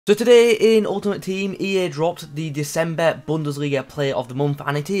So today in Ultimate Team, EA dropped the December Bundesliga Player of the Month,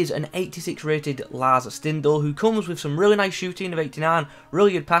 and it is an 86 rated Lars Stindl, who comes with some really nice shooting of 89,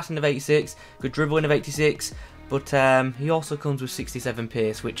 really good passing of 86, good dribbling of 86, but he also comes with 67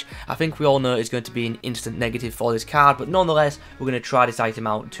 pace, which I think we all know is going to be an instant negative for this card, but nonetheless, we're going to try this item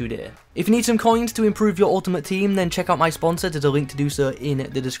out today. If you need some coins to improve your Ultimate Team, then check out my sponsor. There's a link to do so in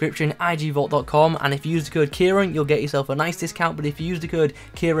the description, igvault.com, and if you use the code Kieron, you'll get yourself a nice discount, but if you use the code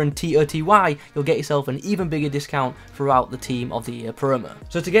Kieron, TOTY, you'll get yourself an even bigger discount throughout the Team of the Year promo.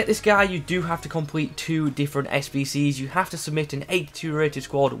 So to get this guy, you do have to complete 2 different SBCs. You have to submit an 82 rated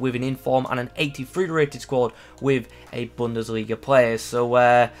squad with an inform and an 83 rated squad with a Bundesliga player. So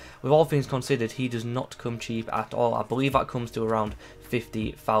with all things considered, he does not come cheap at all. I believe that comes to around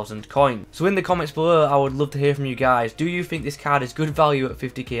 50,000 coins. So in the comments below, I would love to hear from you guys. Do you think this card is good value at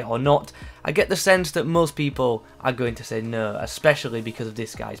 50k or not? I get the sense that most people are going to say no, especially because of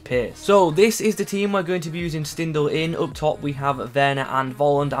this guy's pace. So this is the team we're going to be using Stindl in. Up top we have Werner and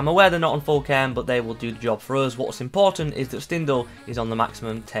Volland. I'm aware they're not on full chem, but they will do the job for us. What's important is that Stindl is on the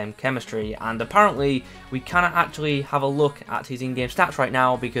maximum 10 chemistry, and apparently we cannot actually have a look at his in-game stats right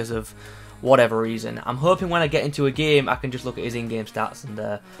now because of whatever reason. I'm hoping when I get into a game I can just look at his in-game stats,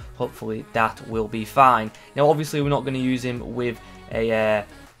 and hopefully that will be fine. Now obviously we're not going to use him with a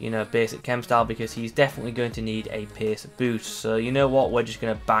basic chem style because he's definitely going to need a pace boost. So you know what, we're just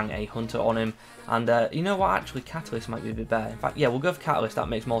going to bang a hunter on him, and you know what, actually Catalyst might be a bit better. In fact, yeah, we'll go for Catalyst, that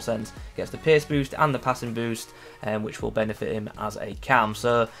makes more sense. Gets the pace boost and the passing boost, which will benefit him as a cam.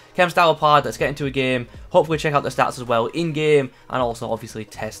 So chem style applied, let's get into a game, hopefully check out the stats as well in game, and also obviously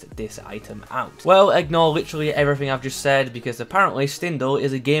test this item out. Well, ignore literally everything I've just said because apparently Stindl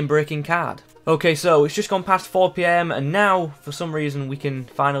is a game breaking card. Okay, so it's just gone past 4 PM, and now, for some reason, we can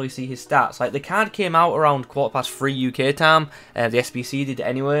finally see his stats. Like, the card came out around 3:15 UK time, the SBC did it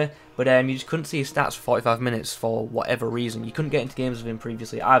anyway, but you just couldn't see his stats for 45 minutes for whatever reason. You couldn't get into games with him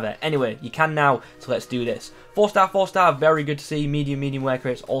previously either. Anyway, you can now, so let's do this. 4-star, very good to see. Medium wear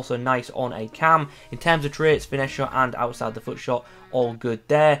rates, also nice on a cam. In terms of traits, finesse shot and outside the foot shot, all good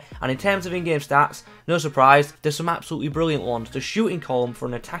there. And in terms of in-game stats, no surprise, there's some absolutely brilliant ones. The shooting column for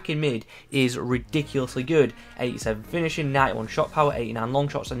an attacking mid is ridiculously good. 87 finishing, 91 shot power, 89 long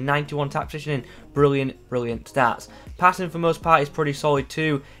shots, and 91 tap positioning. Brilliant stats. Passing for most part is pretty solid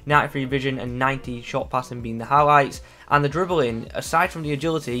too. 93 vision and 90 shot passing being the highlights. And the dribbling, aside from the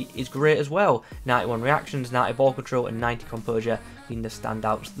agility, is great as well. 91 reactions, 90 ball control, and 90 composure being the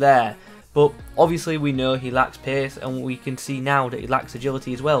standouts there. But obviously we know he lacks pace, and we can see now that he lacks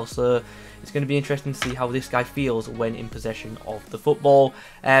agility as well, so it's going to be interesting to see how this guy feels when in possession of the football.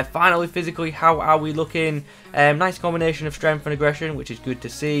 Finally, physically, how are we looking? Nice combination of strength and aggression, which is good to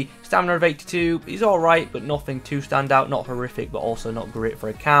see. Stamina of 82, he's alright, but nothing too standout, not horrific, but also not great for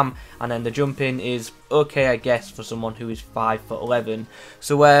a cam. And then the jumping is okay, I guess, for someone who is 5'11".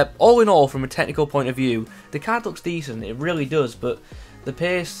 So all in all, from a technical point of view, the card looks decent, it really does, but the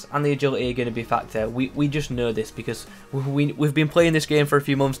pace and the agility are going to be a factor. We just know this because we've been playing this game for a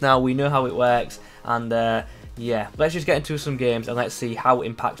few months now. We know how it works, and yeah, let's just get into some games and let's see how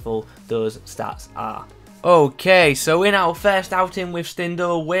impactful those stats are. Okay, so in our first outing with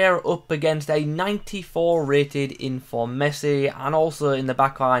Stindl, we're up against a 94 rated Inform Messi, and also in the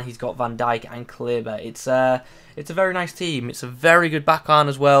backline he's got Van Dijk and Kleber. It's a very nice team. It's a very good backline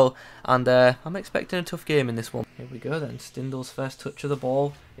as well, and I'm expecting a tough game in this one. Here we go then, Stindl's first touch of the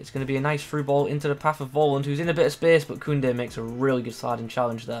ball. It's going to be a nice through ball into the path of Volland, who's in a bit of space, but Koundé makes a really good sliding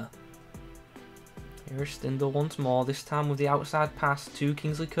challenge there. Here is Stindl once more, this time with the outside pass to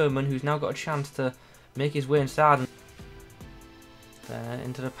Kingsley Coman, who's now got a chance to make his way inside.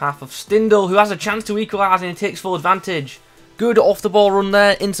 Into the path of Stindl, who has a chance to equalise, and he takes full advantage. Good off the ball run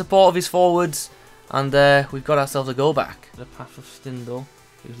there in support of his forwards, and we've got ourselves a goal back. The path of Stindl,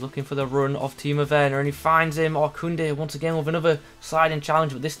 who's looking for the run of Timo Werner, and he finds him. Or Koundé once again with another sliding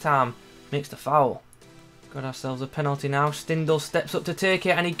challenge, but this time makes the foul. Got ourselves a penalty now. Stindl steps up to take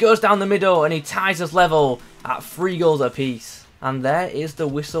it, and he goes down the middle, and he ties us level at 3 goals apiece. And there is the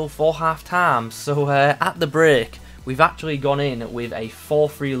whistle for half-time. So at the break, we've actually gone in with a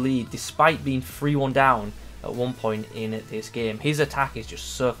 4-3 lead, despite being 3-1 down at one point in this game. His attack is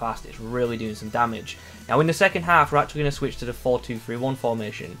just so fast, it's really doing some damage. Now in the second half, we're actually going to switch to the 4-2-3-1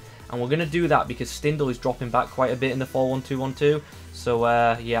 formation. And we're going to do that because Stindl is dropping back quite a bit in the 4-1-2-1-2. So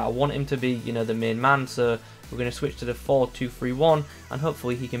yeah, I want him to be, the main man. So we're going to switch to the 4-2-3-1, and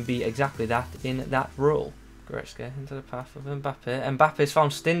hopefully he can be exactly that in that role. Goretzka into the path of Mbappe. Mbappe's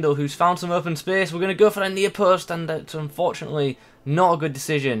found Stindl, who's found some open space. We're going to go for the near post, and it's unfortunately not a good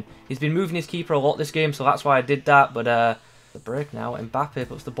decision. He's been moving his keeper a lot this game, so that's why I did that. But The break now. Mbappe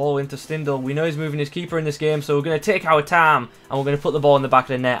puts the ball into Stindl. We know he's moving his keeper in this game, so we're going to take our time and we're going to put the ball in the back of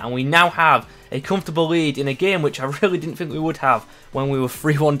the net. And we now have a comfortable lead in a game which I really didn't think we would have when we were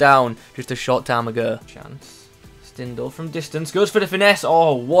 3-1 down just a short time ago. Chance. Stindl from distance goes for the finesse.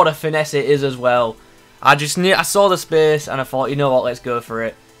 Oh, what a finesse it is as well. I saw the space and I thought, you know what, let's go for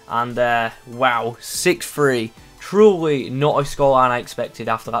it. And wow, 6-3. Truly not a scoreline I expected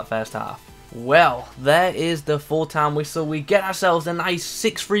after that first half. Well, there is the full-time whistle. We get ourselves a nice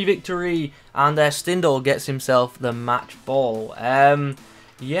 6-3 victory, and Stindl gets himself the match ball.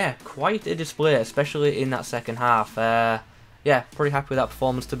 Yeah, quite a display, especially in that second half. Yeah, pretty happy with that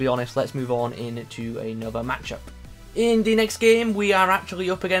performance, to be honest. Let's move on into another matchup. In the next game, we are actually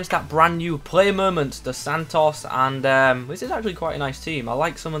up against that brand new Play Moments, the Santos, and this is actually quite a nice team. I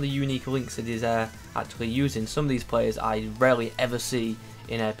like some of the unique links it is actually using. Some of these players I rarely ever see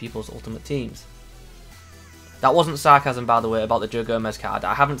in people's ultimate teams. That wasn't sarcasm, by the way, about the Joe Gomez card.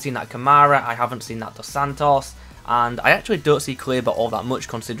 I haven't seen that Kamara, I haven't seen that Dos Santos, and I actually don't see Kleber all that much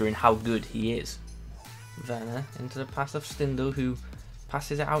considering how good he is. Werner into the pass of Stindl, who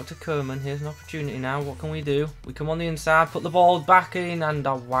passes it out to Koeman. Here's an opportunity now. What can we do? We come on the inside, put the ball back in, and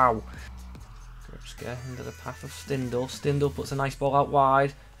wow. Gripska into the path of Stindl. Stindl puts a nice ball out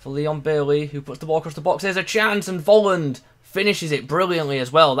wide for Leon Bailey, who puts the ball across the box. There's a chance, and Volland finishes it brilliantly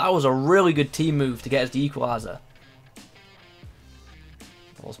as well. That was a really good team move to get us the equaliser.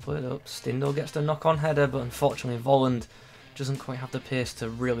 Ball's played up. Stindl gets the knock-on header, but unfortunately Volland doesn't quite have the pace to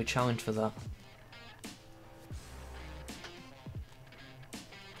really challenge for that.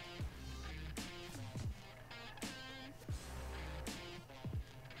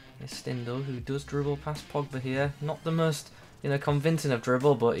 It's Stindl who does dribble past Pogba here. Not the most, convincing of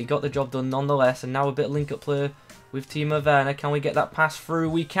dribble, but he got the job done nonetheless. And now a bit of link-up play with Timo Werner. Can we get that pass through?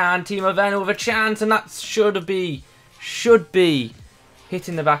 We can. Timo Werner with a chance, and that should be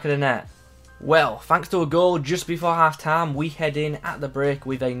hitting the back of the net. Well, thanks to a goal just before half-time, we head in at the break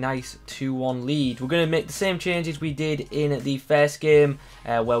with a nice 2-1 lead. We're going to make the same changes we did in the first game,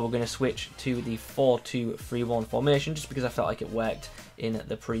 where we're going to switch to the 4-2-3-1 formation, just because I felt like it worked in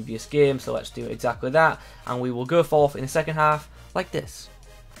the previous game. So let's do exactly that, and we will go forth in the second half like this.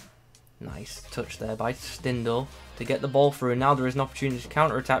 Nice touch there by Stindl to get the ball through, and now there is an opportunity to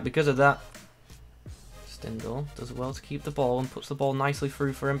counter-attack because of that. Stindl does well to keep the ball and puts the ball nicely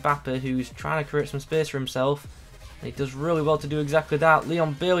through for Mbappe, who's trying to create some space for himself. And he does really well to do exactly that.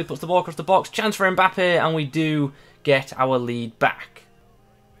 Leon Bailey puts the ball across the box, chance for Mbappe, and we do get our lead back.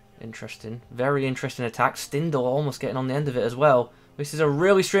 Interesting, very interesting attack. Stindl almost getting on the end of it as well. This is a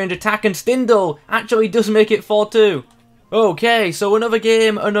really strange attack, and Stindl actually does make it 4-2. Okay, so another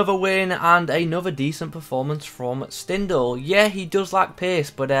game, another win, and another decent performance from Stindl. Yeah, he does lack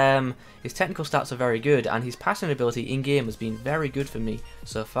pace, but his technical stats are very good, and his passing ability in-game has been very good for me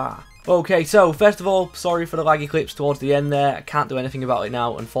so far. Okay, so first of all, sorry for the laggy clips towards the end there. I can't do anything about it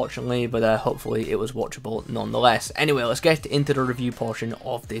now, unfortunately, but hopefully it was watchable nonetheless. Anyway, let's get into the review portion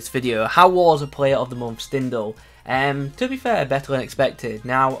of this video. How was a Player of the Month Stindl? To be fair, better than expected.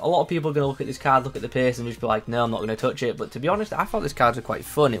 Now, a lot of people are going to look at this card, look at the pace, and just be like, no, I'm not going to touch it. But to be honest, I thought this cards were quite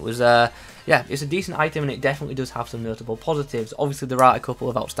fun. It was, yeah, it's a decent item, and it definitely does have some notable positives. Obviously, there are a couple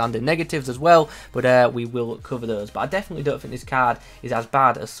of outstanding negatives as well, but we will cover those. But I definitely don't think this card is as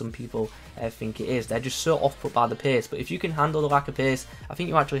bad as some people think it is. They're just so off-put by the pace. But if you can handle the lack of pace, I think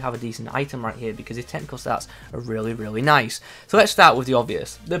you actually have a decent item right here, because his technical stats are really, really nice. So let's start with the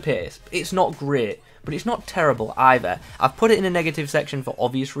obvious, the pace. It's not great, but it's not terrible either. I've put it in a negative section for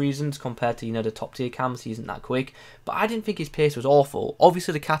obvious reasons compared to, the top tier cams. He isn't that quick, but I didn't think his pace was awful.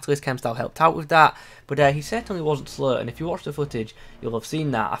 Obviously the Catalyst chem style helped out with that, but he certainly wasn't slow, and if you watch the footage, you'll have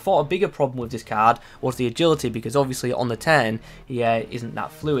seen that. I thought a bigger problem with this card was the agility, because obviously on the 10, he isn't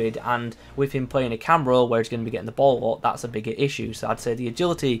that fluid, and with him playing a cam role where he's going to be getting the ball a lot, that's a bigger issue. So I'd say the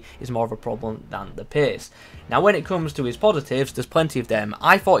agility is more of a problem than the pace. Now when it comes to his positives, there's plenty of them.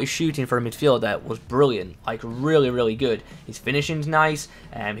 I thought his shooting for a midfielder was brilliant, like really, really good. His finishing's nice,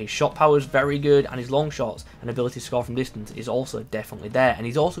 his shot power is very good, and his long shots and ability to score from distance is also definitely there. And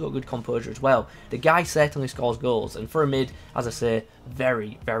he's also got good composure as well. The guy certainly scores goals, and for a mid, as I say,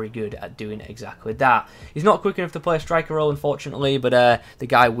 very, very good at doing exactly that. He's not quick enough to play a striker role, unfortunately, but the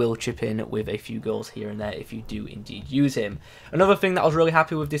guy will chip in with a few goals here and there if you do indeed use him. Another thing that I was really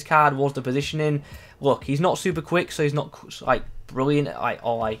happy with this card was the positioning. Look, he's not super quick, so he's not like brilliant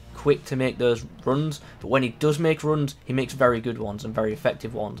or quick to make those runs, but when he does make runs, he makes very good ones and very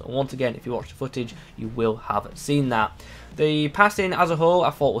effective ones. And once again, if you watch the footage, you will have seen that. The passing as a whole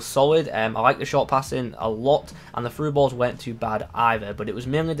I thought was solid. I like the short passing a lot, and the through balls weren't too bad either, but it was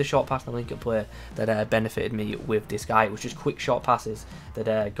mainly the short pass and the link-up play that benefited me with this guy. It was just quick short passes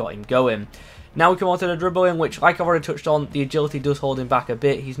that got him going. Now we come on to the dribbling, which, like I've already touched on, the agility does hold him back a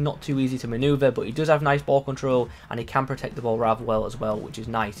bit. He's not too easy to manoeuvre, but he does have nice ball control, and he can protect the ball rather well as well, which is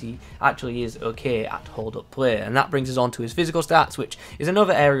nice. He actually is okay at hold-up play, and that brings us on to his physical stats, which is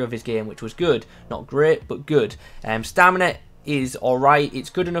another area of his game which was good. Not great, but good. Stamina is alright.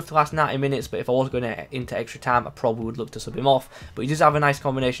 It's good enough to last 90 minutes, but if I was going into extra time, I probably would look to sub him off. But he does have a nice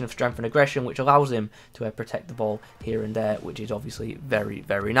combination of strength and aggression, which allows him to protect the ball here and there, which is obviously very,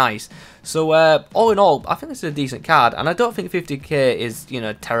 very nice. So all in all, I think this is a decent card, and I don't think 50k is, you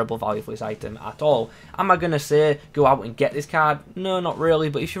know, terrible value for this item at all. Am I going to say go out and get this card? No, not really,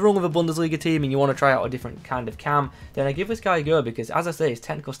 but if you're wrong with a Bundesliga team and you want to try out a different kind of cam, then I give this guy a go, because as I say, his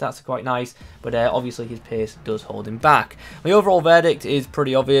technical stats are quite nice, but obviously his pace does hold him back. The overall verdict is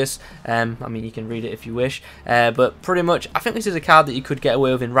pretty obvious. I mean, you can read it if you wish, but pretty much I think this is a card that you could get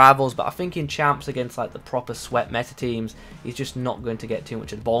away with in Rivals, but I think in Champs against like the proper sweat meta teams, he's just not going to get too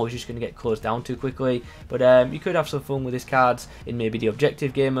much of the ball. He's just going to get closed down too quickly, but you could have some fun with his cards in maybe the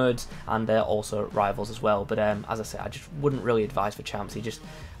objective game modes and also Rivals as well, but as I say, I just wouldn't really advise for Champs. He just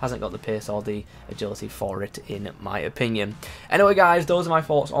hasn't got the pace or the agility for it, in my opinion. Anyway guys, those are my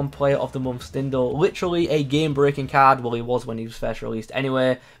thoughts on Player of the Month Stindl. Literally a game-breaking card. Well, he was when he was first released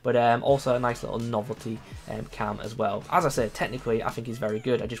anyway, but also a nice little novelty cam as well. As I said, technically I think he's very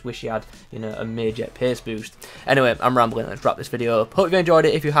good. I just wish he had, you know, a major pace boost. Anyway, I'm rambling. Let's wrap this video up. Hope you enjoyed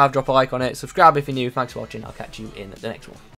it. If you have, drop a like on it. Subscribe if you're new. Thanks for watching. I'll catch you in the next one.